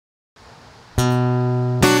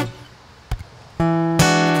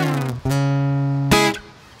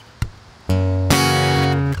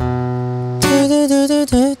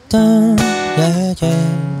done, yeah,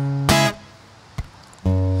 yeah.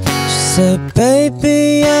 She said,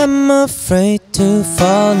 baby, I'm afraid to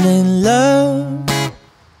fall in love.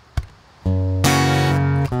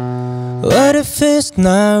 What if it's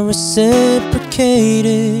not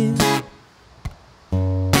reciprocated?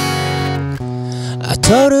 I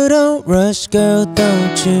told her, don't rush, girl,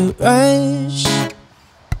 don't you rush.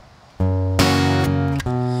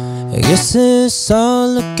 I guess it's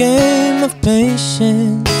all a game of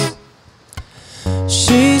patience.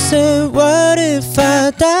 She said, what if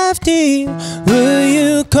I dive deep? Will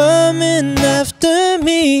you come in after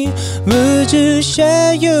me? Would you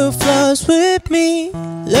share your flaws with me?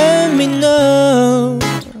 Let me know.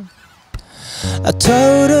 I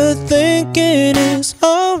told her thinking is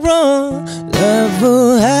all wrong. Love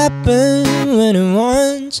will happen when it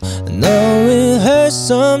wants. I know it hurts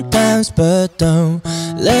sometimes, but don't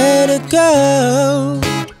let it go.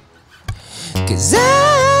 'Cause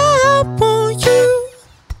I want you,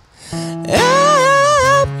 I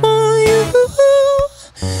want you,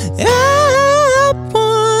 I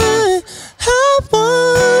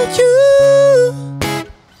want you.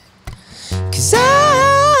 'Cause I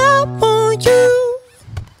want you,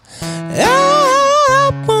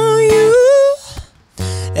 I want you,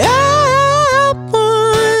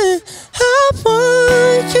 I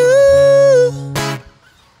want you.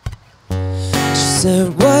 She said,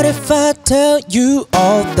 what if I tell you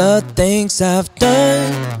all the things I've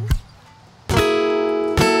done?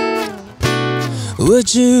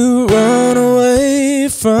 Would you run away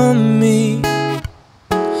from me?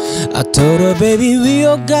 I told her, baby, we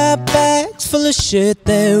all got bags full of shit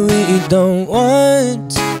that we don't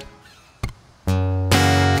want,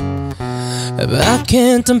 but I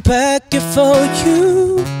can't unpack it for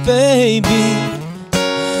you, baby.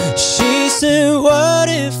 She said, what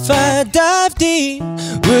if I dive deep?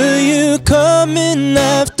 Will you come in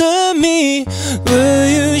after me? Will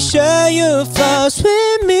you share your flaws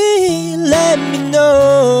with me? Let me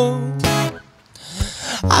know.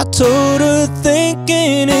 I told her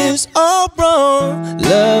thinking is all wrong.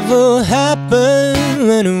 Love will happen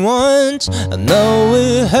when it wants. I know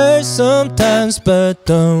it hurts sometimes, but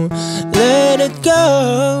don't let it go.